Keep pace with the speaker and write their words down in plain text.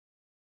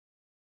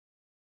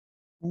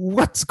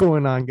What's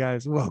going on,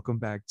 guys? Welcome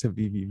back to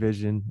VV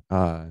Vision.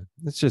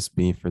 It's just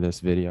me for this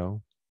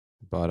video.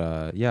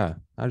 But yeah,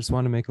 I just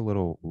want to make a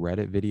little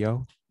Reddit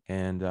video.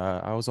 And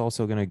I was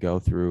also gonna go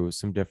through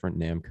some different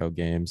Namco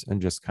games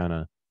and just kind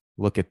of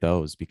look at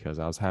those because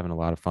I was having a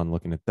lot of fun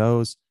looking at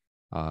those.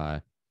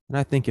 And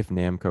I think if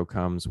Namco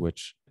comes,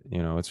 which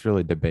it's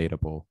really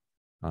debatable,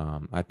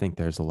 I think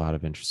there's a lot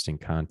of interesting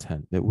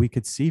content that we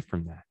could see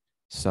from that.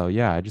 So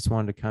yeah, I just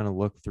wanted to kind of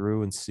look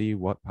through and see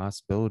what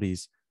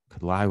possibilities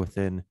could lie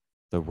within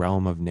the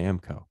realm of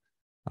Namco.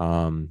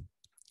 Um,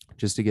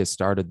 just to get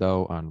started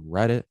though, on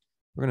Reddit,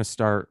 we're gonna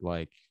start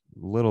like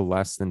a little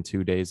less than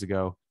 2 days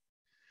ago.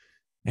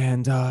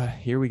 And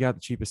here we got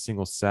the cheapest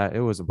single set.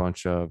 It was a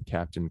bunch of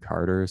Captain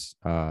Carters.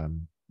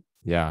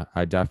 Yeah,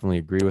 I definitely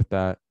agree with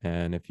that.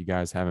 And if you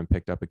guys haven't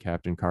picked up a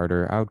Captain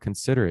Carter, I would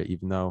consider it,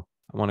 even though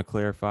I want to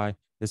clarify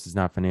this is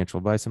not financial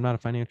advice. I'm not a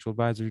financial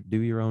advisor.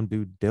 Do your own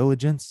due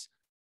diligence.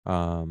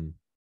 Um,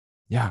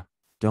 yeah,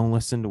 don't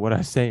listen to what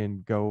I say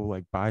and go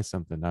like buy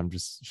something. I'm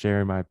just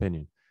sharing my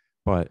opinion.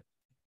 But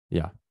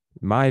yeah,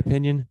 my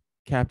opinion,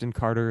 Captain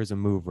Carter is a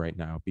move right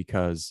now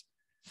because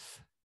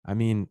I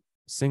mean,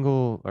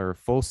 single or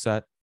full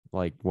set,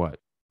 like what,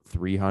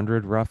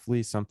 300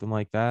 roughly, something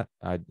like that.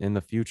 In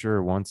the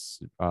future,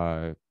 once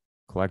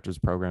collector's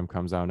program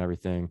comes out and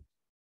everything,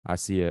 I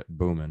see it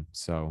booming.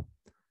 So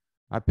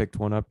I picked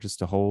one up just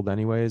to hold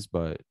anyways,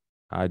 but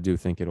I do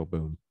think it'll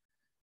boom.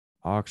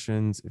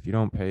 Auctions, if you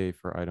don't pay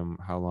for item,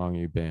 how long are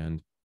you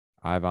banned?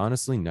 I've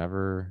honestly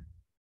never,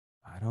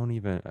 I don't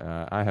even,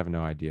 I have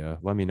no idea.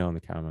 Let me know in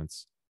the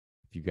comments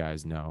if you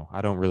guys know.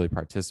 I don't really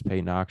participate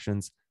in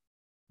auctions.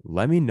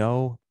 Let me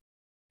know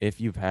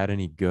if you've had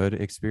any good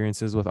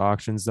experiences with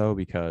auctions though,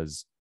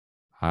 because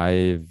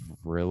I've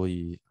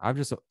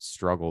just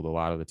struggled a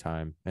lot of the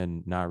time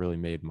and not really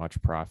made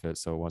much profit.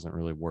 So it wasn't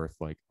really worth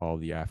like all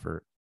the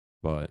effort.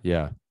 But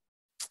yeah.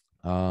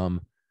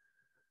 Um,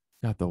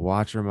 Got the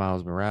Watcher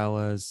Miles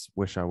Morales.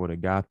 Wish I would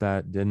have got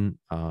that. Didn't.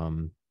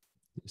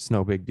 It's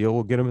no big deal.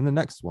 We'll get him in the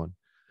next one.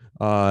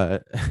 Uh,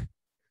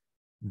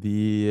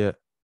 the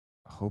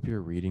Hope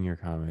you're reading your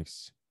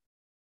comics.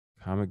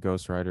 Comic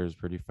Ghost Rider is a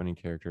pretty funny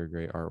character,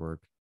 great artwork.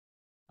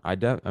 I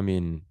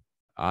mean,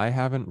 I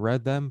haven't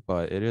read them,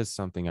 but it is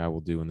something I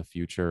will do in the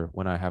future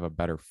when I have a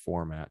better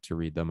format to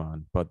read them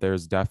on. But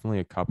there's definitely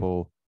a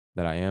couple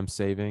that I am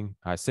saving.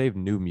 I saved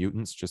New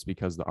Mutants just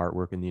because the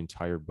artwork in the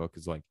entire book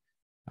is like,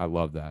 I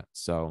love that.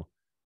 So,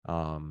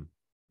 um,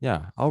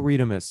 yeah, I'll read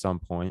them at some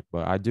point,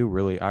 but I do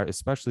really,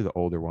 especially the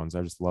older ones.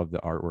 I just love the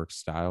artwork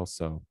style.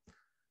 So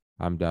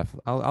I'm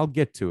definitely, I'll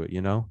get to it,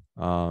 you know.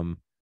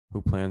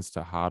 Who plans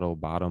to hodl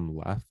bottom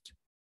left?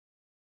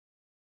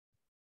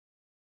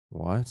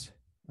 What?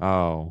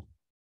 Oh,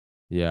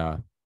 yeah.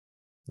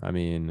 I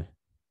mean,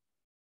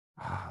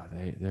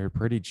 they're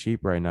pretty cheap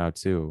right now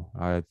too.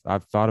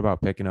 I've thought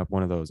about picking up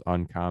one of those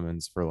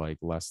uncommons for like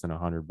less than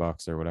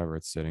 $100 or whatever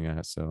it's sitting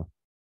at. So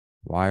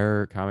why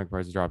are comic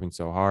prices dropping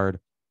so hard?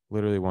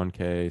 Literally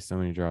 1K, so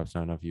many drops,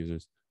 not enough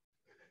users.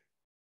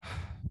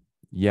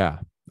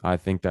 Yeah, I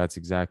think that's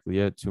exactly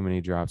it. Too many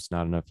drops,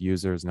 not enough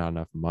users, not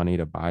enough money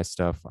to buy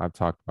stuff. I've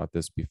talked about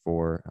this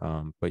before.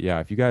 But yeah,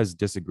 if you guys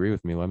disagree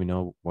with me, let me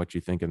know what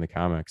you think in the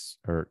comics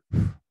or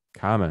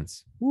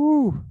comments.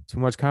 Woo, too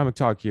much comic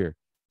talk here.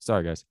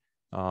 Sorry, guys.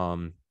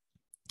 Um,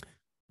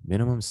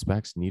 Minimum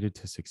specs needed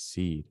to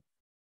succeed.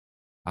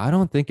 I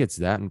don't think it's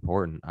that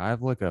important. I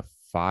have like a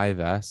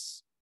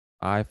 5S,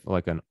 I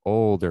like an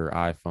older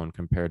iPhone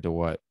compared to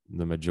what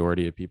the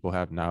majority of people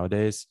have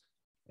nowadays.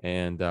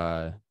 And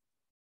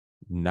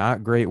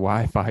not great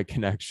Wi-Fi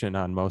connection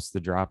on most of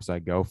the drops I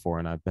go for,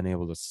 and I've been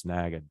able to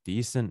snag a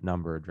decent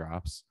number of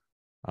drops.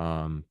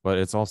 But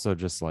it's also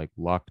just like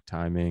luck,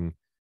 timing.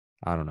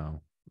 I don't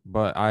know.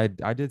 But I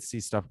did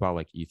see stuff about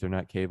like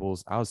Ethernet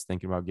cables. I was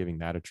thinking about giving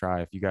that a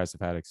try. If you guys have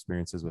had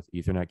experiences with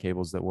Ethernet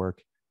cables that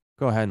work,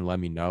 go ahead and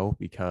let me know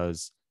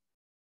because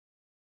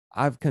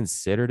I've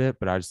considered it,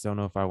 but I just don't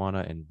know if I want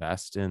to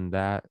invest in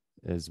that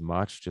as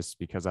much just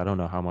because I don't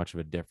know how much of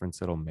a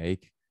difference it'll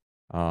make.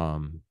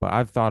 But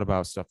I've thought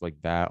about stuff like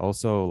that.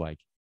 Also, like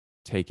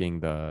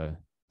taking the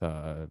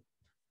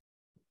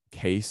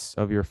case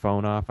of your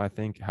phone off, I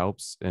think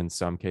helps in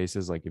some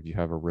cases. Like if you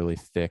have a really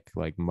thick,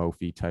 like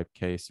Mophie type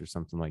case or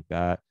something like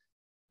that.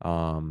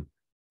 Um,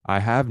 I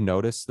have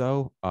noticed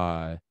though,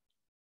 I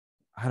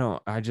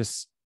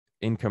just,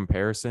 in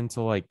comparison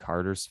to like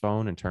Carter's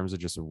phone in terms of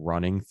just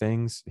running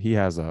things, he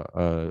has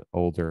a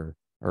older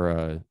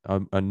or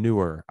a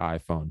newer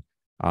iPhone.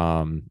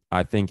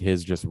 I think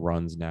his just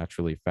runs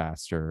naturally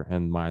faster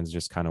and mine's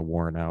just kind of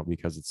worn out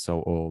because it's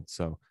so old.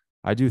 So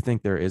I do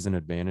think there is an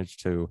advantage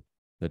to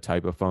the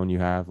type of phone you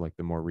have. Like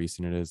the more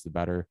recent it is, the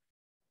better.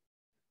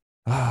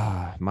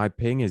 My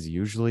ping is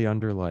usually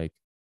under like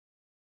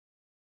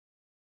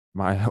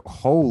my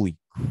holy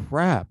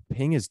crap,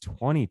 ping is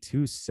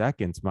 22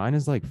 seconds. Mine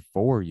is like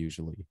 4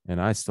 usually,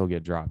 and I still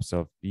get drops.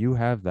 So if you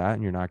have that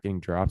and you're not getting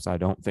drops, I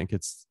don't think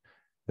it's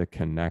the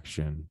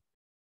connection.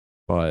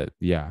 But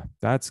yeah,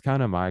 that's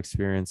kind of my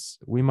experience.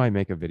 We might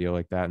make a video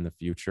like that in the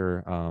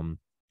future.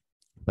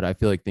 but I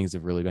feel like things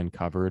have really been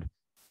covered.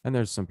 And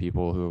there's some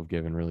people who have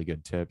given really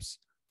good tips.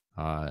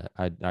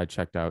 I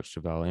checked out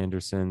Chevelle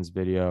Anderson's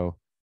video,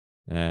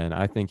 and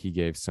I think he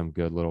gave some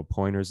good little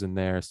pointers in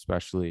there.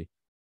 Especially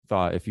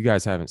thought, if you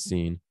guys haven't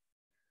seen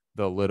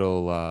the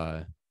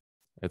little,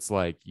 it's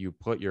like you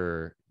put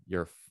your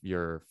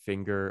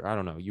finger, I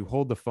don't know, you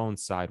hold the phone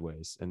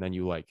sideways and then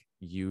you like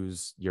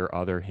use your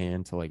other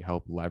hand to like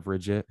help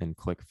leverage it and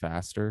click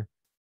faster.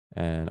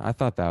 And I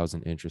thought that was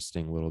an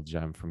interesting little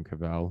gem from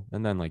Cavell.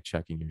 And then like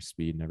checking your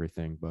speed and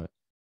everything. But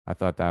I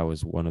thought that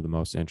was one of the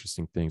most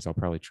interesting things. I'll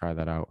probably try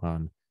that out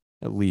on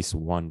at least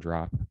one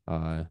drop,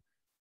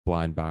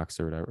 blind box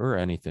or whatever, or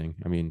anything.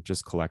 I mean,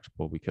 just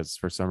collectible, because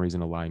for some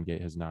reason a line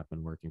gate has not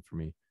been working for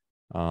me.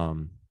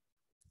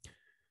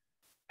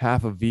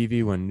 Half of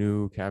Veve when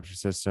new capture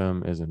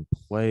system is in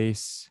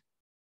place.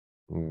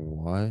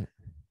 What?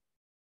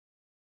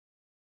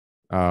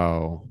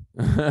 Oh.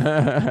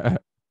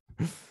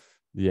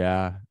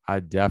 Yeah, I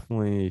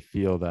definitely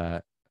feel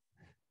that.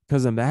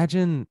 Because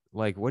imagine,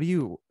 like, what do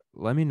you,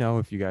 let me know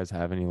if you guys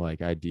have any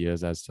like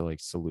ideas as to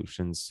like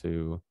solutions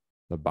to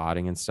the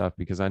botting and stuff,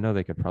 because I know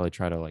they could probably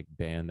try to like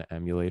ban the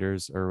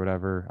emulators or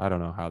whatever. I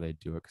don't know how they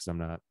do it because I'm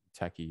not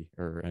techie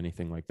or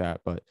anything like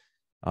that, but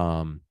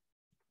um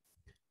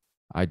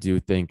I do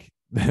think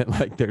that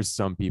like there's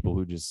some people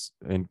who just,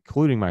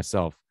 including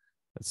myself,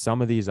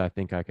 some of these I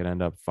think I could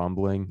end up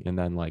fumbling and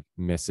then like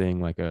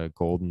missing like a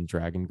golden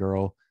dragon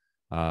girl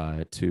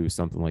to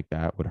something like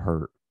that would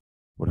hurt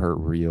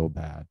real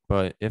bad.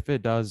 But if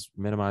it does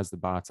minimize the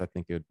bots, I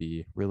think it would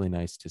be really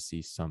nice to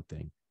see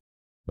something.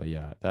 But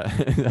yeah,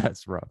 that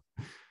that's rough.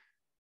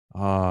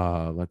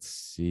 Let's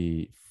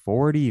see.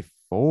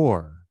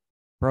 44.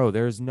 Bro,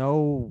 there's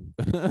no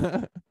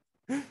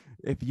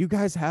if you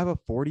guys have a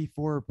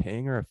 44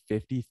 ping or a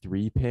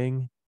 53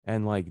 ping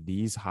and like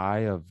these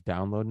high of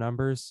download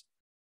numbers,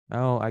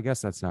 oh, I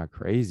guess that's not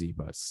crazy,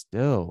 but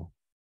still,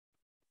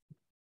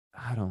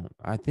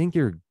 I think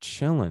you're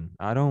chilling.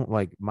 I don't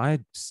like, my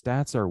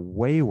stats are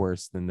way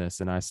worse than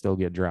this and I still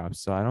get drops.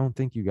 So I don't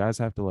think you guys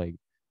have to like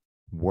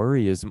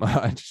worry as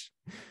much.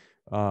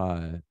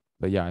 Uh,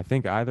 but yeah, I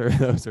think either of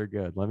those are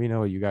good. Let me know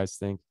what you guys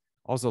think.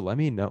 Also, let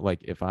me know like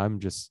if I'm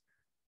just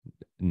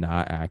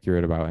not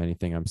accurate about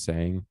anything I'm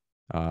saying.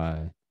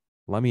 Uh,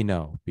 let me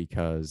know,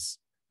 because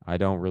I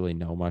don't really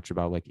know much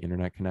about like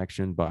internet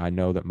connection, but I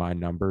know that my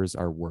numbers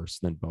are worse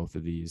than both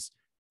of these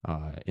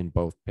in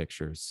both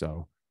pictures.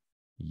 So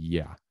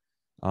yeah.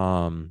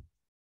 Um,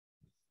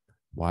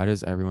 why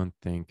does everyone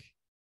think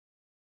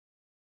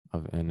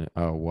of an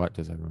what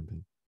does everyone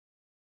think?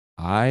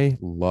 I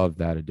love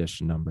that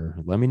edition number.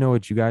 Let me know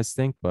what you guys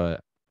think,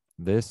 but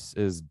this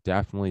is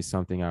definitely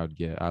something I would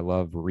get. I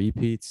love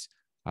repeats.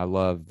 I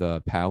love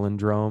the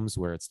palindromes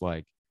where it's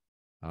like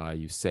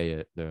you say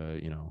it, I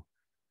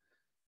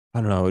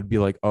don't know, it'd be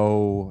like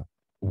 010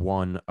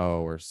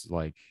 or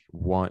like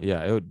one.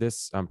 Yeah,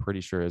 this I'm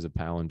pretty sure is a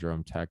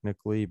palindrome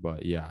technically,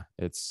 but yeah,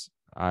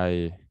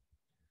 I'm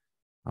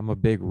a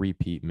big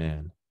repeat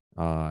man.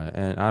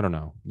 And I don't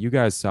know, you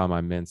guys saw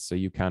my mints, so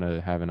you kind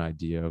of have an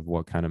idea of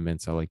what kind of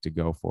mints I like to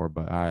go for,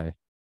 but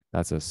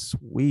that's a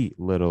sweet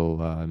little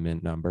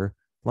mint number.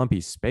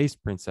 Lumpy Space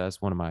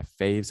Princess, one of my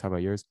faves. How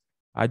about yours?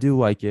 I do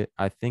like it.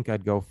 I think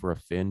I'd go for a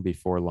Finn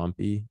before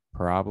Lumpy,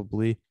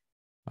 probably.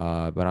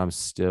 But I'm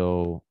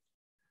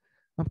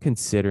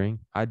considering.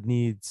 I'd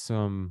need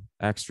some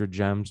extra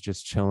gems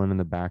just chilling in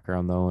the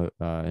background though,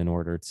 in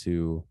order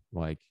to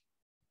like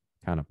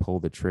kind of pull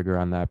the trigger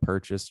on that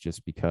purchase,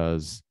 just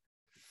because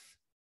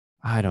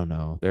I don't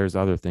know. There's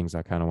other things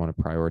I kind of want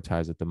to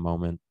prioritize at the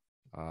moment.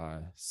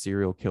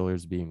 Serial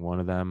killers being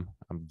one of them.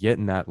 I'm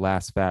getting that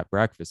last fat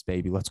breakfast,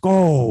 baby. Let's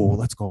go.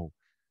 Let's go.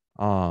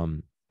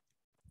 Um,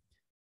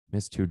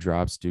 missed 2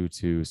 drops due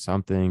to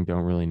something.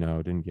 Don't really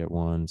know. Didn't get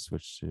one.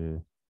 Switched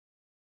to.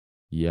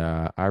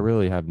 Yeah, I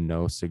really have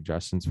no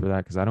suggestions for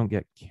that because I don't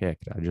get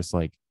kicked. I just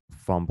like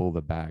fumble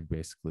the bag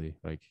basically.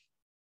 Like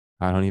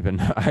I don't even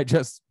I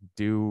just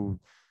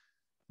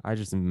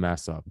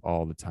mess up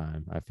all the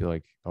time. I feel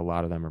like a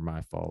lot of them are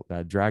my fault.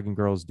 That Dragon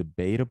Girl is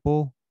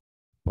debatable,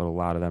 but a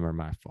lot of them are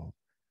my fault.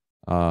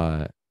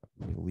 I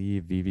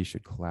believe Veve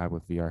should collab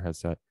with VR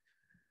headset.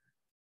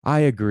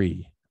 I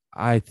agree.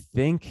 I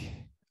think,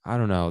 I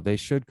don't know, they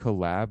should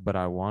collab, but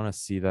I want to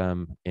see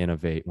them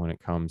innovate when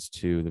it comes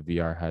to the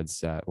VR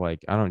headset.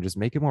 Like, I don't know, just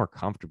make it more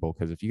comfortable.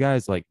 Because if you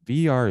guys like,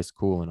 VR is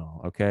cool and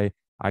all, okay?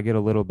 I get a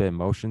little bit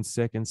motion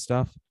sick and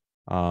stuff,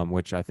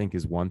 which I think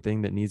is one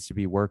thing that needs to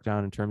be worked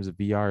on in terms of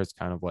VR, is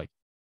kind of like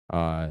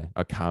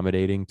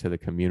accommodating to the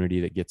community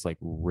that gets like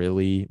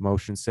really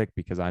motion sick,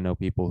 because I know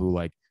people who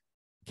like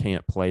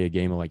can't play a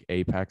game of like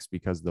Apex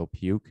because they'll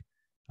puke.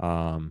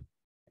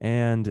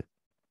 And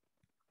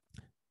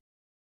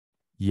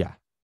yeah,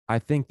 I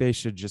think they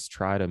should just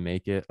try to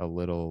make it a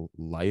little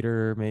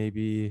lighter,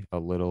 maybe a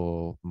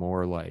little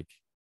more like,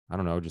 I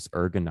don't know, just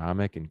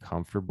ergonomic and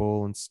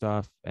comfortable and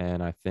stuff.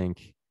 And I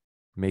think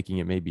making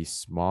it maybe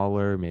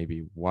smaller,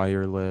 maybe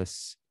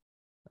wireless.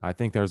 I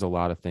think there's a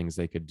lot of things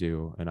they could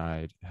do. And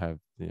I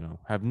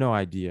have no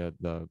idea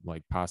the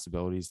like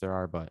possibilities there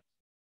are, but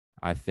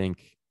I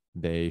think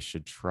they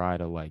should try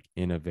to like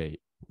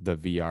innovate the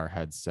VR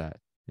headset.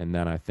 And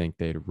then I think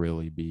they'd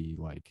really be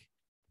like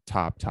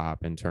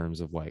top in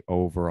terms of like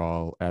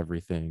overall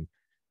everything.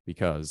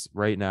 Because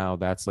right now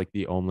that's like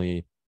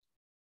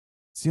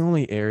it's the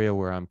only area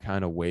where I'm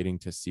kind of waiting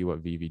to see what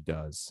Vivi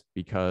does,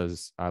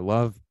 because I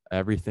love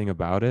everything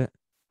about it.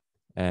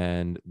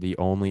 And the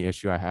only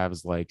issue I have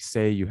is like,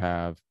 say you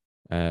have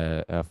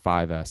a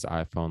 5S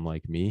iPhone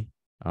like me.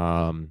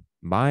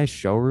 My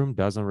showroom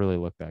doesn't really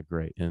look that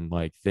great, and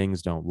like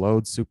things don't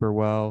load super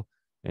well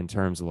in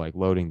terms of like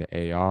loading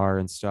the AR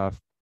and stuff.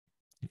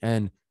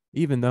 And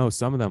even though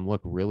some of them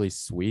look really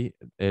sweet,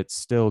 it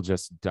still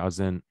just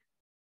doesn't.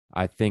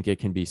 I think it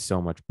can be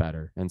so much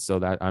better. And so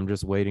that I'm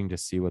just waiting to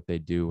see what they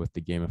do with the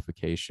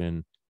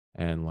gamification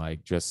and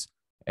like just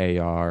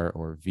AR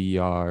or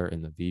VR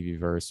in the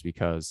VV-verse,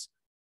 because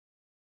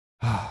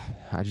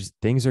I just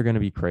things are going to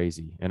be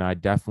crazy. And I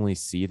definitely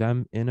see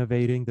them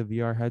innovating the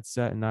VR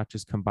headset and not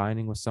just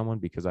combining with someone,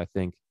 because I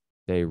think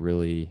they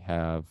really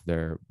have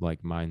their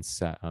like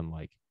mindset on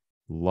like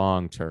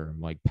long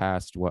term, like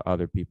past what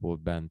other people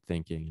have been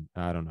thinking.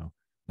 I don't know.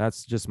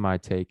 That's just my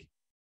take.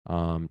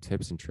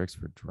 Tips and tricks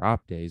for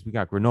drop days. We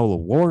got granola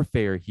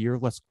warfare here.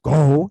 Let's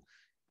go.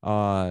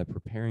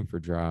 Preparing for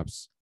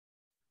drops.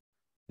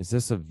 Is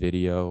this a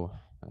video?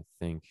 I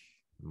think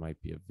it might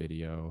be a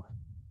video.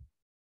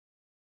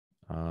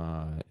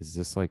 Is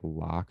this like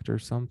locked or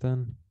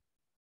something?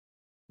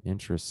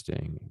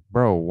 Interesting.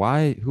 Bro,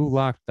 why who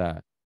locked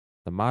that?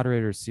 The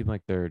moderators seem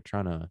like they're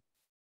trying to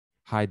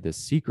hide the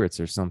secrets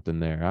or something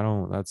there. I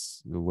don't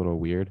That's a little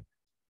weird.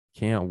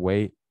 Can't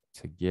wait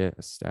to get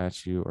a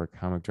statue or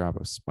comic drop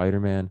of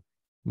Spider-Man.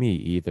 Me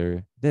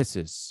either. This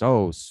is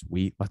so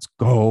sweet. Let's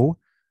go.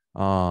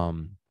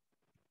 Um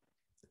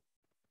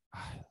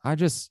I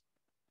just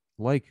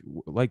like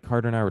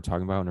Carter and I were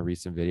talking about in a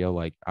recent video,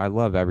 like I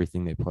love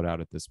everything they put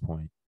out at this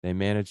point. They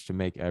managed to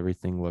make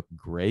everything look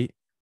great,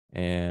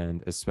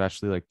 and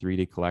especially like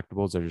 3D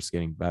collectibles are just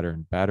getting better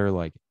and better.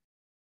 Like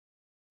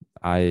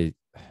I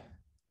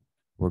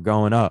we're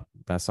going up.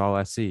 That's all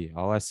I see.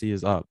 All I see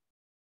is up.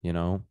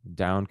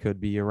 Down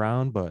could be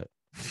around, but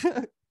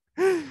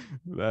oh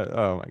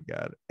my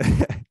god.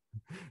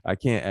 I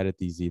can't edit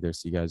these either,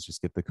 so you guys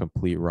just get the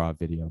complete raw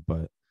video.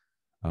 But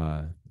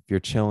if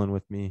you're chilling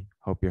with me,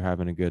 hope you're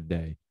having a good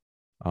day.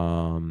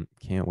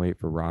 Can't wait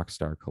for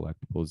Rockstar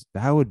collectibles.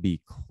 That would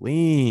be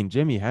clean.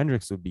 Jimi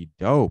Hendrix would be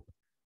dope.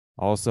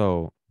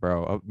 Also,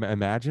 bro,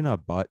 imagine a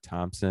Butt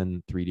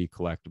Thompson 3D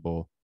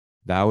collectible.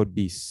 That would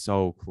be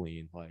so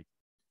clean. Like,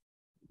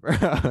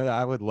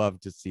 I would love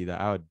to see that.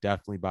 I would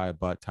definitely buy a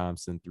Butt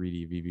Thompson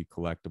 3D VV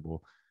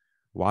collectible.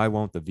 Why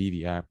won't the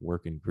VV app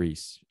work in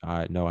Greece?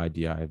 I no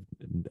idea. I have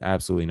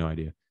absolutely no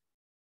idea.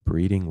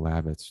 Breeding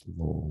Labbits,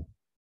 lol.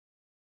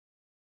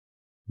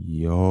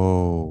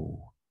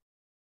 Yo,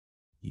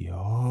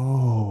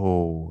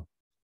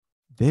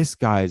 this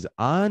guy's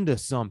on to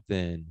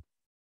something.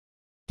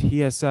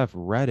 TSF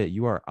Reddit,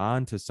 you are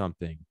on to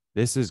something.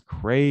 This is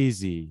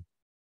crazy.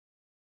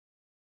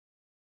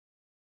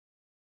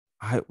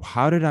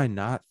 How did I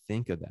not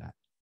think of that?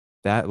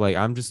 That like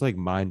I'm just like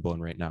mind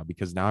blown right now,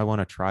 because now I want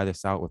to try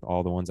this out with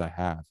all the ones I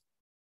have.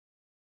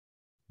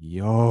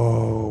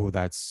 Yo,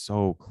 that's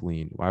so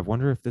clean. I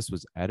wonder if this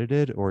was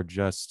edited or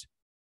just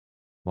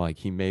like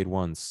he made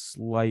one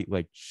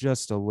like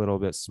just a little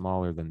bit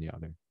smaller than the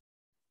other.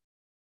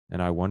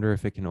 And I wonder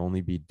if it can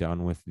only be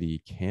done with the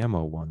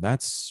camo one.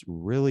 That's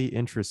really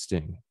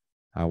interesting.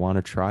 I want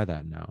to try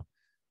that now.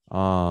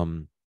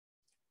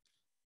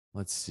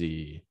 Let's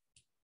see.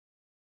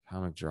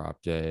 Comic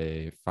drop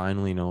day.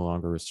 Finally no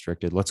longer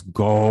restricted. Let's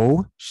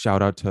go.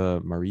 Shout out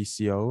to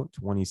Mauricio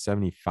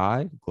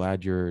 2075.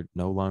 Glad you're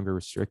no longer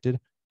restricted.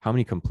 How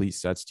many complete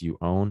sets do you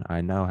own?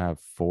 I now have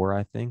 4,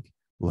 I think.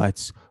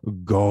 Let's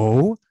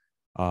go.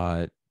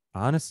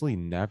 Honestly,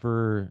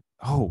 never.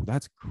 Oh,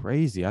 that's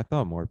crazy. I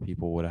thought more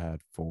people would have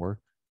had 4.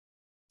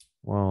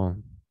 Well,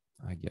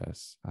 I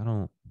guess. I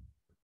don't.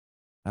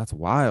 That's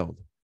wild.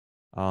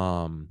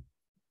 Um,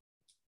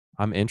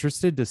 I'm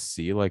interested to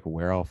see like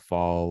where I'll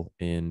fall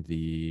in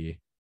the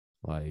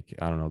like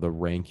I don't know, the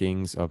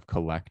rankings of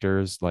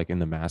collectors like in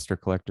the master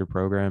collector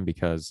program,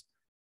 because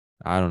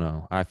I don't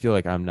know. I feel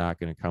like I'm not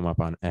going to come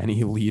up on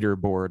any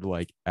leaderboard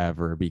like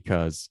ever,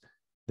 because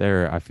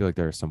I feel like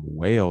there are some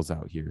whales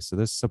out here. So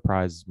this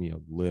surprises me a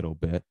little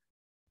bit,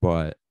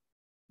 but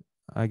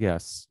I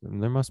guess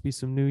there must be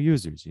some new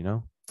users.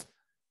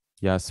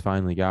 Yes,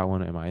 finally got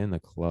one. Am I in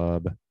the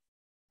club?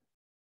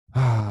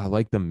 I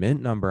like the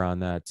mint number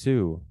on that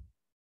too.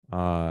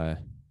 Uh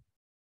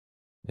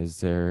is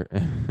there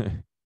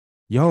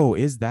Yo,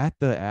 is that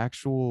the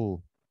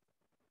actual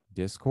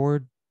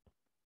Discord?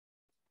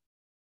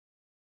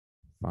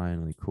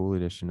 Finally, cool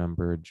edition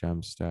number,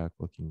 gem stack,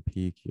 looking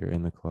peak. You're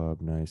in the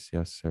club. Nice.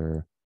 Yes,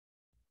 sir.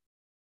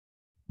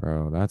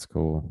 Bro, that's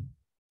cool.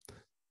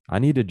 I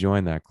need to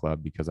join that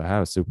club because I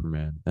have a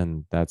Superman,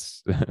 and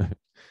that's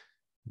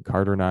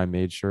Carter and I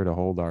made sure to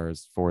hold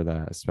ours for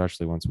that,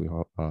 especially once we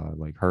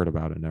like heard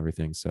about it and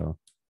everything. So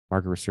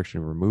market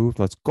restriction removed.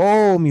 Let's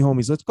go, me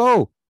homies. Let's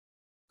go.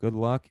 good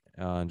luck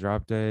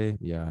drop day.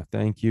 Yeah,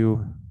 thank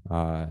you.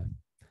 Uh,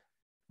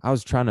 I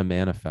was trying to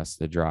manifest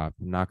the drop.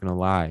 I'm not gonna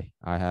lie.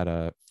 I had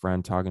a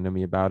friend talking to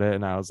me about it,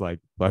 and I was like,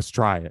 "Let's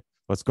try it.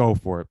 Let's go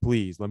for it,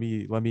 please. Let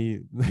me let me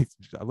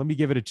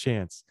give it a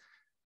chance."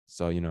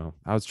 So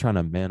I was trying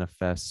to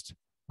manifest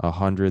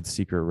 100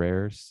 secret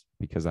rares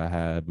because I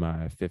had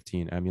my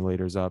 15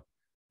 emulators up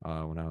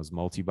when I was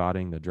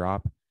multi-botting the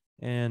drop,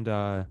 and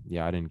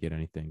yeah, I didn't get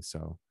anything,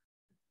 so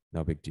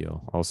no big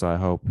deal. Also, I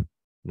hope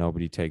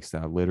nobody takes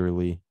that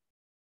literally.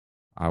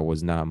 I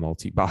was not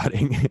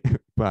multi-botting,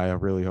 but I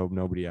really hope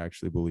nobody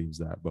actually believes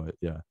that. But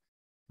yeah,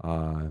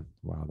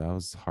 wow, that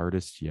was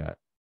hardest yet.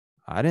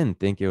 I didn't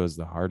think it was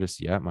the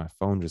hardest yet. My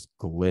phone just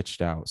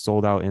glitched out,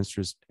 sold out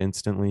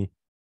instantly.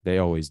 They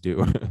always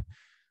do.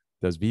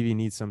 Does Vivi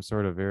need some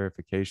sort of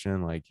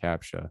verification like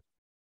CAPTCHA?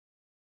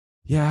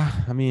 Yeah,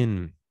 I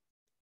mean,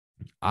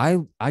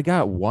 I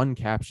got one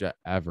CAPTCHA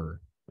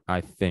ever.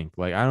 I think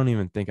like I don't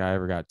even think I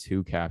ever got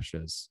two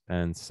CAPTCHAs,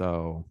 and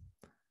so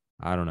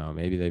I don't know.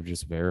 Maybe they've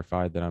just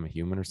verified that I'm a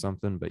human or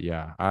something. But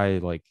yeah, I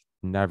like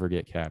never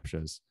get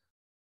CAPTCHAs.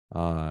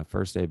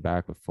 First day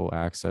back with full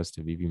access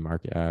to VV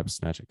Market apps,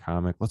 snatch a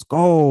comic. Let's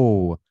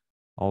go.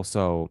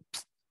 Also,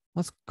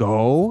 let's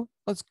go.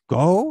 Let's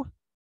go.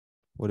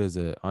 What is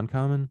it?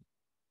 Uncommon?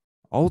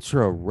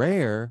 Ultra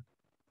rare.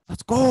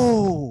 Let's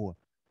go.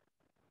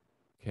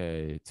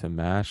 Okay, to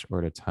mash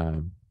or to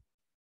time.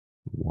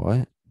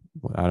 What?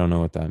 I don't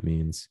know what that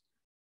means.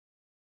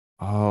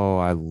 Oh,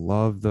 I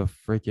love the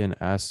freaking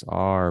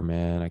SR,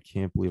 man. I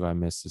can't believe I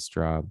missed this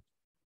drop.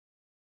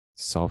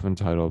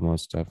 Self-entitled,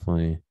 most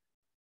definitely.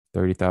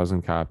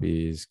 30,000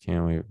 copies.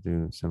 Can't wait to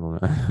do simple.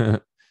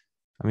 I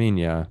mean,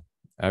 yeah.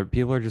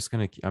 People are just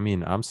gonna. I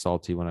mean, I'm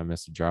salty when I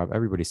miss a drop.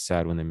 Everybody's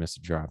sad when they miss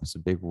a drop. It's a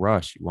big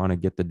rush. You want to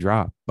get the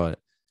drop, but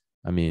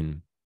I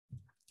mean,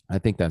 I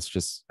think that's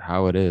just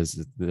how it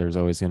is. There's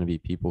always going to be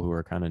people who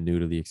are kind of new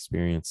to the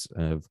experience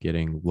of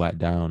getting let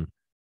down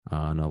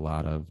on a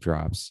lot of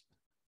drops.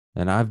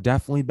 And I've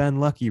definitely been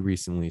lucky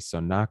recently. So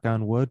knock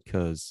on wood,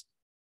 because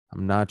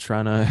I'm not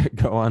trying to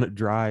go on a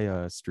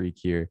dry streak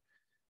here.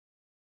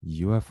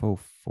 UFO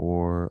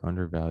 4,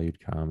 undervalued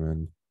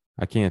common.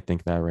 I can't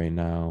think that right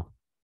now.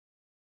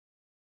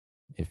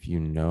 If you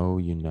know,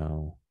 you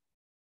know.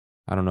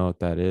 I don't know what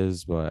that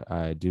is, but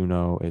I do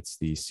know it's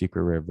the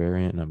secret rare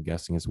variant, and I'm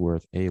guessing it's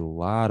worth a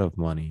lot of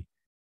money.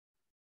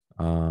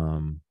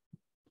 Um,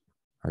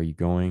 are you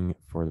going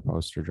for the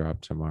poster drop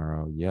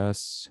tomorrow?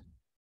 Yes,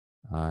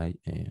 I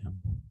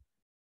am.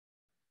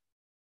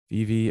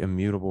 VV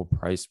immutable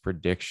price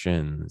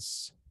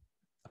predictions.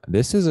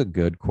 This is a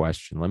good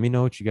question. Let me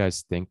know what you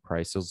guys think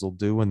prices will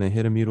do when they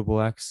hit immutable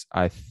X.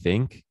 I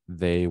think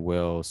they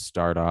will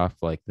start off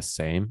like the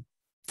same,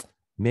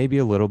 maybe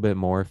a little bit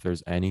more if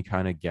there's any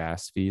kind of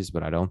gas fees,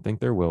 but I don't think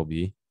there will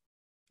be.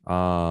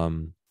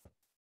 Um,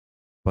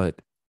 but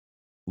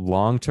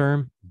long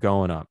term,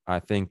 going up. I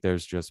think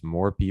there's just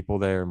more people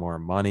there, more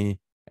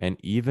money. And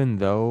even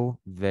though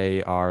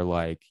they are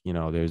like,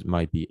 there's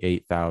might be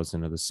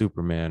 8,000 of the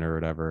Superman or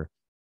whatever,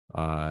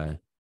 uh,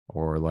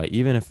 or like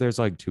even if there's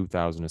like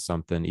 2,000 or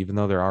something, even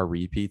though there are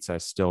repeats, I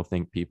still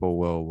think people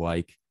will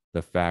like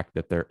the fact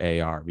that they're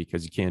AR,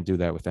 because you can't do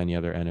that with any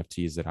other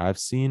NFTs that I've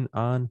seen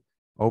on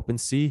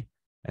OpenSea.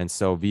 And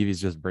so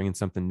Vivi's just bringing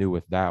something new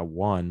with that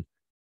one.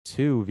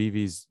 Two,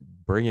 Vivi's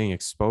bringing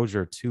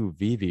exposure to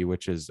Vivi,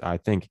 which is, I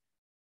think,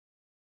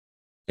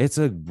 it's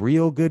a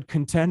real good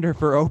contender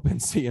for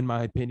OpenSea, in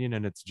my opinion,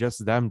 and it's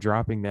just them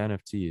dropping the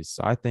NFTs.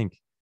 So I think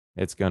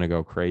it's going to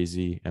go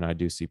crazy, and I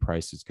do see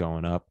prices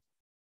going up.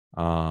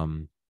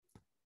 Um,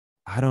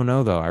 I don't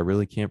know, though. I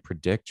really can't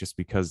predict, just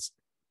because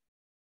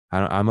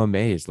I'm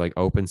amazed. Like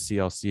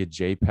OpenSea, I'll see a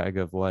JPEG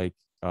of like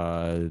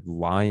a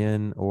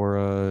lion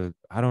or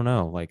I don't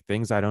know, like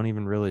things I don't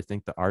even really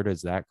think the art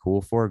is that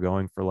cool for,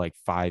 going for like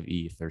 5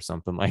 ETH or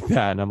something like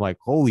that. And I'm like,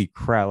 holy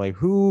crap, like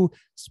who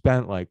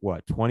spent like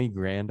what, 20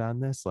 grand on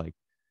this? Like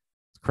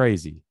it's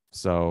crazy.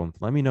 So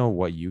let me know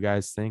what you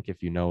guys think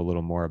if you know a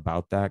little more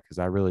about that, because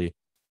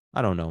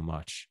I don't know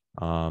much.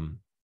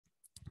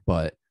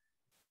 But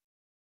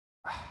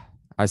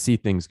I see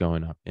things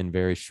going up in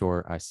very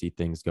short. I see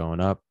things going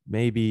up,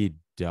 maybe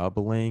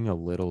doubling a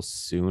little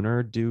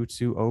sooner due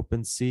to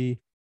OpenSea,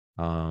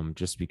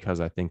 just because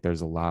I think there's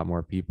a lot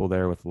more people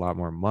there with a lot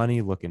more money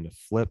looking to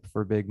flip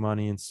for big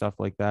money and stuff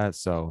like that.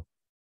 So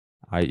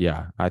I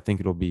think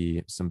it'll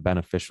be some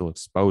beneficial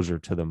exposure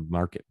to the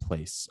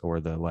marketplace, or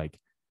the like,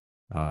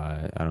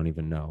 I don't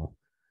even know,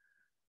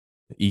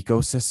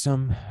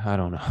 ecosystem. I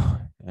don't know.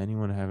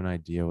 Anyone have an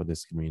idea what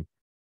this could mean?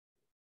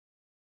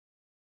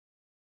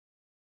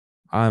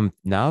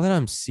 Now that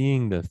I'm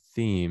seeing the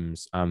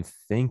themes, I'm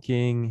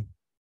thinking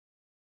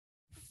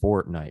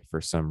Fortnite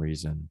for some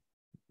reason.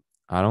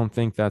 I don't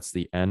think that's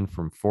the end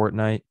from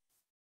Fortnite,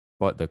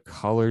 but the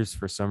colors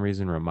for some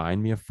reason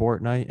remind me of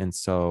Fortnite. And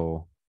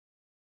so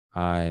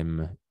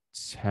I'm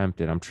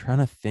tempted. I'm trying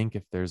to think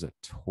if there's a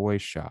toy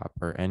shop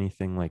or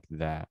anything like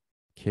that.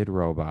 Kid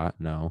Robot,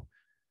 no.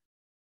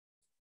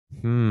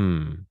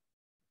 Hmm.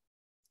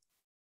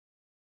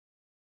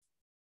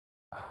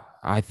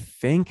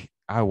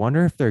 I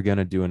wonder if they're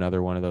gonna do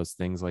another one of those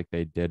things like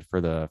they did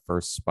for the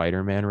first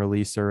Spider-Man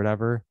release or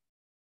whatever,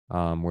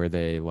 where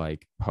they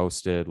like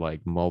posted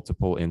like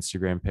multiple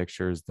Instagram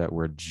pictures that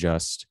were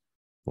just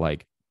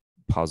like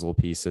puzzle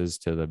pieces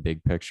to the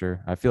big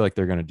picture. I feel like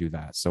they're gonna do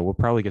that. So we'll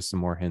probably get some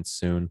more hints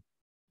soon.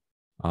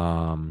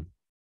 Um,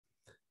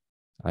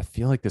 I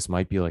feel like this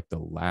might be like the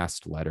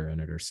last letter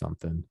in it or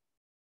something.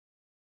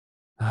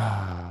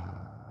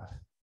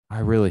 I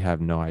really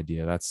have no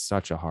idea. That's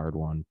such a hard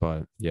one,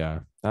 but yeah,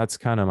 that's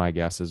kind of my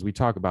guesses. We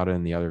talk about it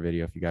in the other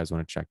video if you guys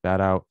want to check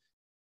that out.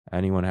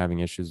 Anyone having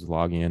issues with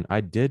logging in? I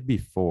did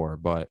before,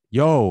 but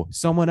yo,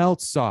 someone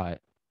else saw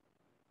it.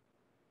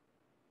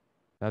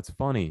 That's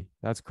funny.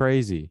 That's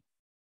crazy.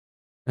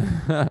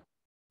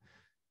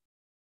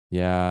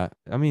 Yeah,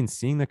 I mean,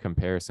 seeing the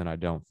comparison, I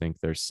don't think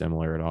they're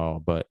similar at all,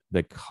 but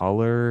the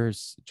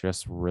colors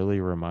just really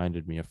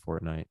reminded me of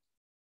Fortnite.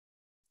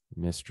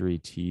 Mystery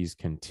tease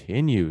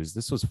continues.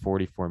 This was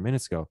 44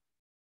 minutes ago.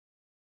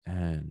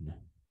 And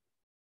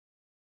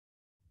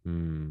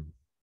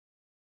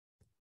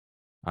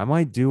I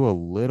might do a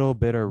little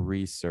bit of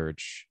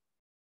research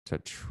to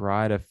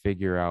try to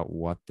figure out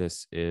what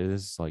this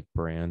is, like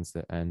brands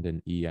that end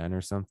in EN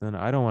or something.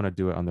 I don't want to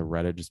do it on the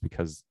Reddit just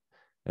because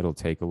it'll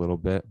take a little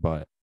bit,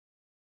 but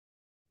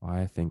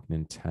I think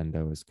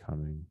Nintendo is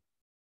coming.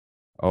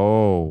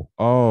 Oh,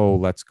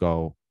 let's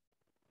go.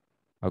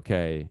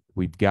 Okay,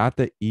 we got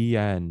the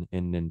EN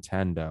in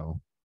Nintendo,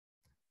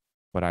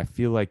 but I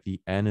feel like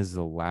the N is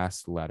the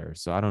last letter.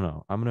 So I don't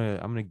know. I'm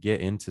gonna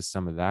get into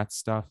some of that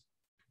stuff.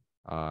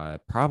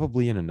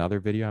 Probably in another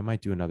video. I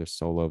might do another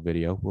solo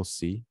video. We'll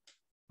see.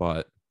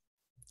 But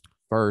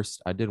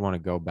first, I did want to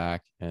go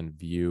back and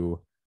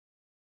view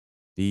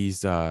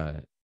these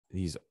old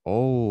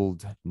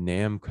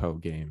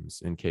Namco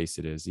games in case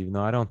it is, even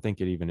though I don't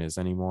think it even is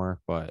anymore.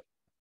 But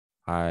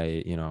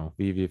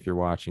Vivi, if you're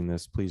watching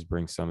this, please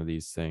bring some of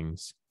these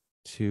things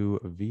to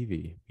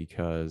Vivi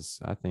because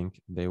I think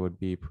they would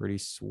be pretty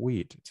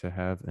sweet to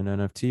have an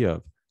NFT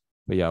of.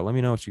 But yeah, let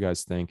me know what you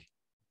guys think.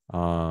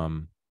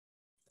 I'm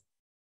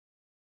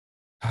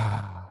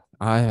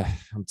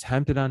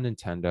tempted on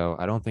Nintendo.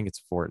 I don't think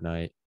it's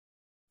Fortnite.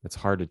 It's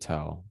hard to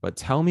tell. But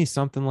tell me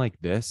something like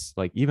this,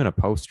 like even a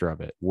poster of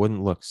it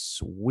wouldn't look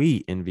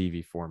sweet in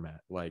VV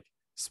format. Like,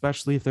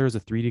 especially if there was a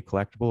 3D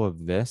collectible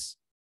of this,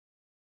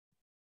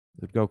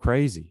 it'd go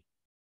crazy.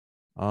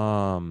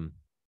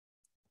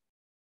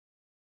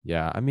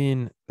 Yeah, I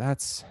mean,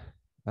 that's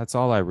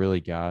all I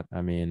really got.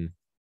 I mean,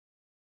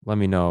 let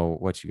me know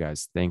what you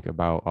guys think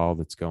about all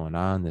that's going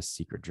on, this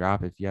secret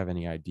drop. If you have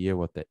any idea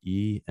what the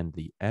E and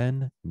the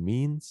N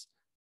means.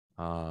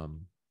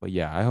 But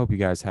yeah, I hope you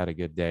guys had a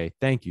good day.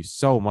 Thank you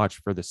so much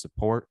for the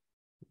support.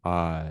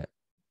 Uh,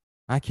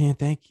 I can't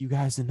thank you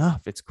guys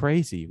enough. It's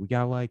crazy. We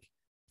got like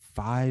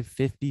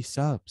 550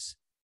 subs.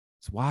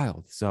 It's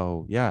wild.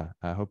 So yeah,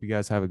 I hope you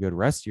guys have a good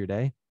rest of your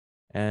day.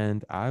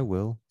 And I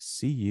will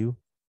see you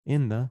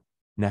in the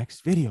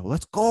next video.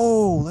 Let's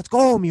go. Let's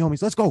go, me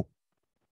homies. Let's go.